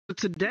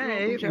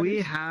Today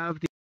we have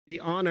the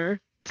honor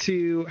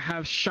to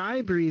have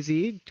Shy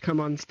Breezy come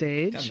on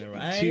stage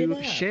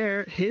to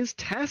share his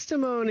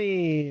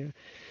testimony.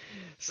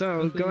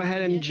 So go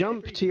ahead and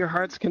jump to your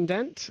heart's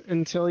content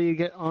until you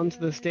get onto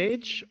the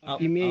stage.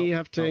 You may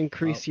have to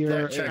increase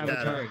your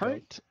avatar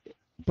height,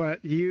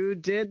 but you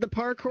did the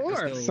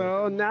parkour.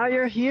 So now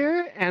you're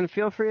here, and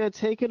feel free to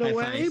take it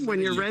away when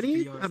you're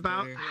ready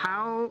about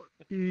how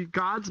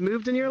God's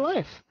moved in your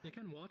life. You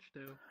can watch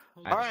too.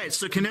 All right,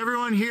 so can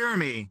everyone hear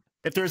me?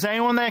 If there's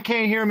anyone that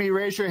can't hear me,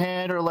 raise your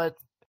hand or let...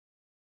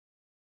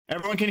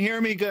 Everyone can hear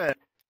me? Good.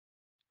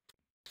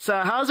 So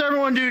how's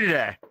everyone doing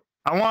today?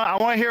 I want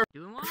to hear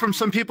from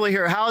some people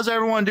here. How's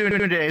everyone doing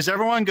today? Is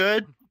everyone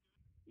good?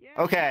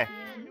 Okay.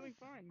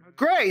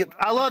 Great.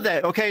 I love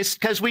that. Okay,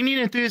 because we need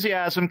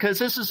enthusiasm, because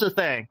this is the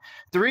thing.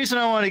 The reason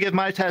I want to give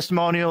my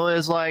testimonial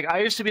is, like, I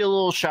used to be a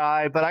little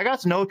shy, but I got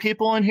to know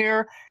people in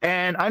here,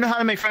 and I know how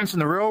to make friends in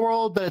the real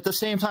world, but at the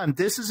same time,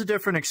 this is a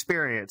different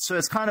experience. So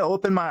it's kind of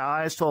opened my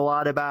eyes to a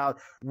lot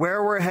about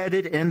where we're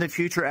headed in the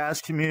future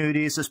as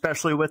communities,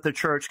 especially with the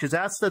church, because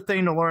that's the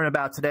thing to learn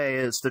about today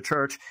is the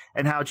church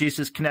and how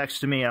Jesus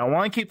connects to me. And I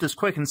want to keep this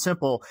quick and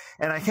simple,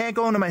 and I can't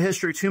go into my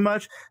history too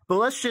much, but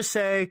let's just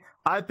say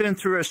I've been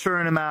through a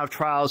certain amount of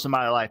trials in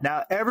my life.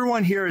 Now,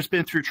 everyone here has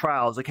been through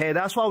trials, okay?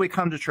 That's why we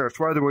come to church,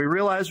 whether we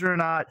realize it or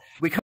not.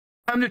 We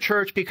come to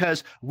church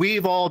because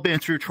we've all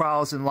been through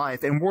trials in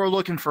life, and we're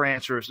looking for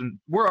answers, and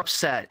we're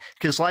upset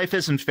because life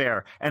isn't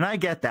fair, and I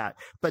get that.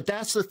 But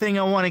that's the thing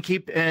I want to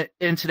keep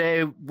in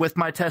today with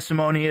my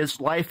testimony is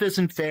life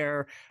isn't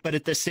fair, but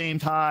at the same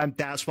time,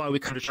 that's why we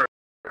come to church.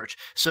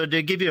 So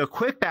to give you a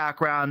quick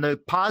background, the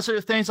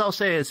positive things I'll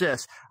say is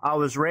this. I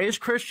was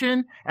raised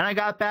Christian, and I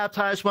got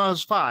baptized when I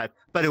was 5,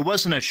 but it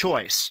wasn't a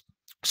choice.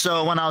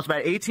 So when I was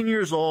about 18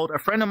 years old, a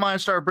friend of mine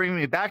started bringing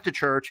me back to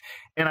church,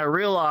 and I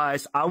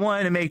realized I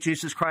wanted to make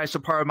Jesus Christ a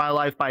part of my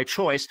life by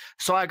choice,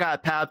 so I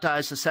got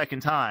baptized a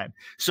second time.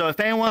 So if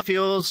anyone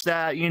feels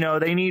that, you know,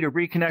 they need to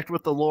reconnect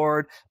with the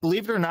Lord,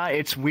 believe it or not,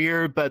 it's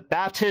weird, but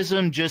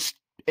baptism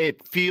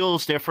it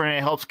feels different.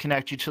 It helps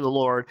connect you to the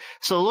Lord.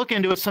 So look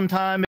into it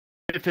sometime.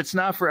 If it's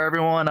not for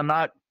everyone, I'm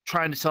not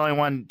trying to tell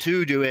anyone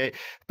to do it,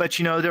 but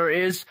you know, there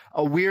is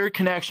a weird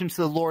connection to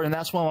the Lord, and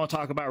that's what I want to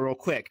talk about real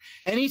quick.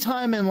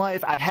 Anytime in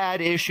life I've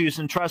had issues,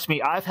 and trust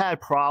me, I've had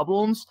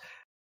problems,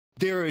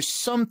 there is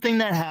something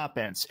that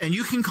happens, and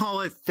you can call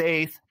it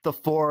faith, the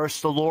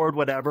force, the Lord,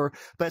 whatever,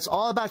 but it's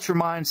all about your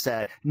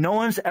mindset. No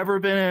one's ever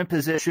been in a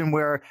position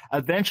where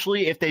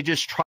eventually, if they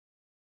just try,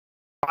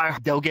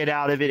 they'll get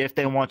out of it if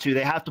they want to.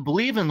 They have to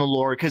believe in the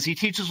Lord because he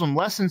teaches them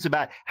lessons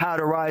about how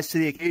to rise to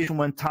the occasion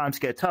when times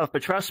get tough.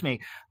 But trust me,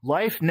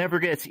 life never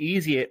gets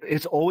easy.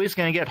 It's always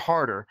going to get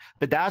harder.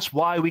 But that's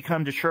why we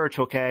come to church,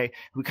 okay?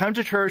 We come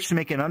to church to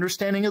make an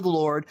understanding of the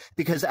Lord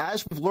because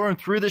as we've learned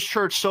through this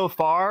church so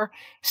far,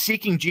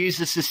 seeking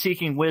Jesus is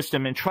seeking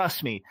wisdom. And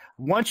trust me,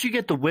 once you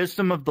get the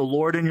wisdom of the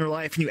Lord in your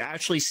life and you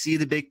actually see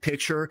the big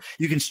picture,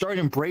 you can start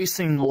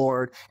embracing the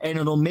Lord and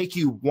it'll make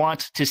you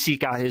want to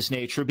seek out his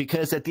nature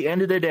because at the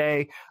end of the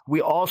day,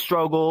 we all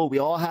struggle. We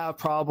all have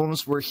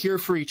problems. We're here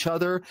for each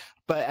other.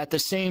 But at the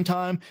same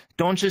time,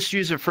 don't just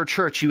use it for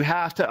church. You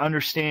have to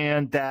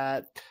understand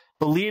that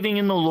believing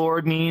in the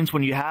Lord means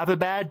when you have a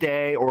bad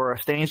day or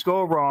if things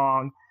go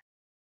wrong,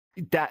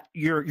 that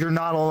you're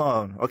not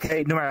alone,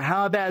 okay? No matter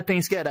how bad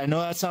things get, I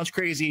know that sounds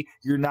crazy,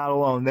 you're not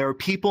alone. There are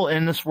people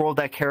in this world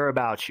that care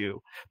about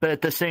you. But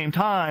at the same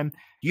time,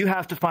 you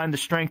have to find the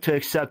strength to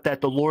accept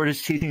that the Lord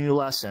is teaching you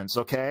lessons,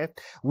 okay?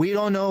 We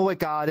don't know what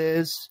God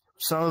is.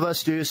 Some of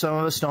us do, some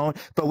of us don't.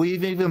 But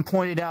we've even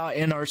pointed out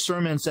in our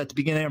sermons at the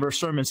beginning of our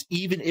sermons,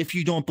 even if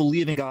you don't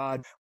believe in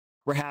God,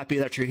 we're happy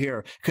that you're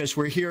here because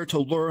we're here to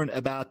learn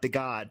about the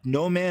God.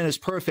 No man is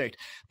perfect,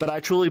 but I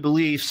truly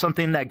believe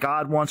something that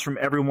God wants from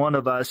every one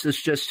of us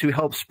is just to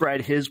help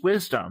spread his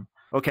wisdom.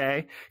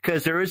 Okay?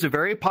 Because there is a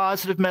very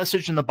positive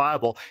message in the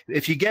Bible.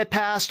 If you get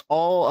past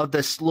all of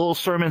this little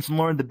sermons and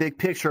learn the big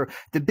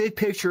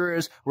picture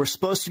is we're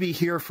supposed to be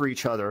here for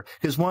each other.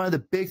 Because one of the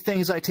big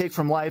things I take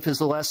from life is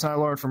the lesson I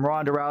learned from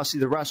Ronda Rousey,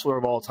 the wrestler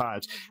of all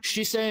times.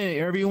 She said in an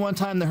interview one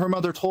time that her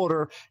mother told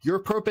her, your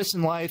purpose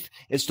in life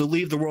is to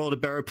leave the world a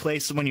better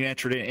place than when you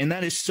entered it. And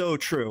that is so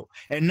true.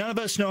 And none of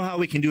us know how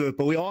we can do it,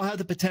 but we all have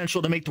the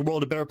potential to make the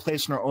world a better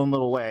place in our own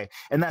little way.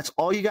 And that's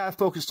all you got to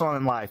focus on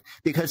in life.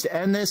 Because to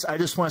end this, I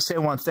just want to say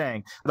one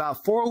thing.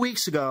 About 4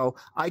 weeks ago,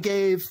 I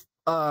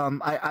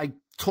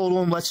told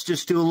him, let's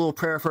just do a little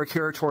prayer for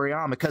Akira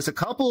Toriyama because a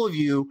couple of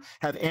you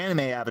have anime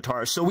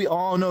avatars, so we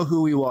all know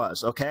who he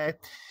was, okay?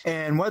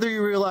 And whether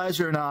you realize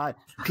it or not,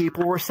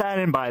 people were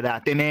saddened by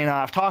that. They may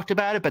not have talked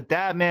about it, but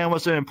that man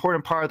was an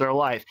important part of their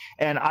life.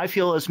 And I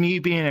feel as me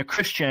being a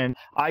Christian,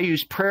 I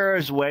use prayer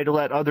as a way to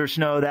let others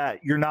know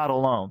that you're not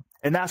alone.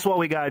 And that's what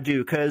we got to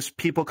do because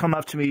people come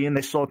up to me and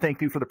they still thank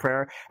me for the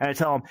prayer. And I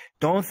tell them,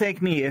 don't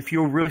thank me if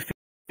you really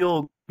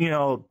feel, you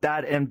know,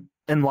 that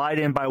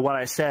enlightened by what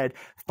I said,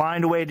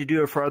 find a way to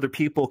do it for other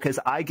people, because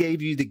I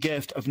gave you the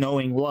gift of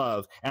knowing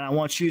love, and I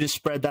want you to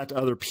spread that to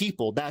other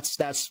people.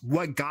 That's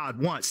what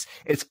God wants.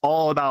 It's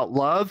all about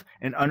love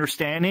and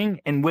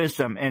understanding and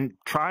wisdom and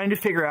trying to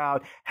figure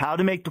out how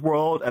to make the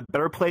world a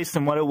better place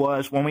than what it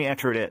was when we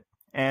entered it.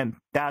 And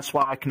that's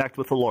why I connect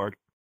with the Lord.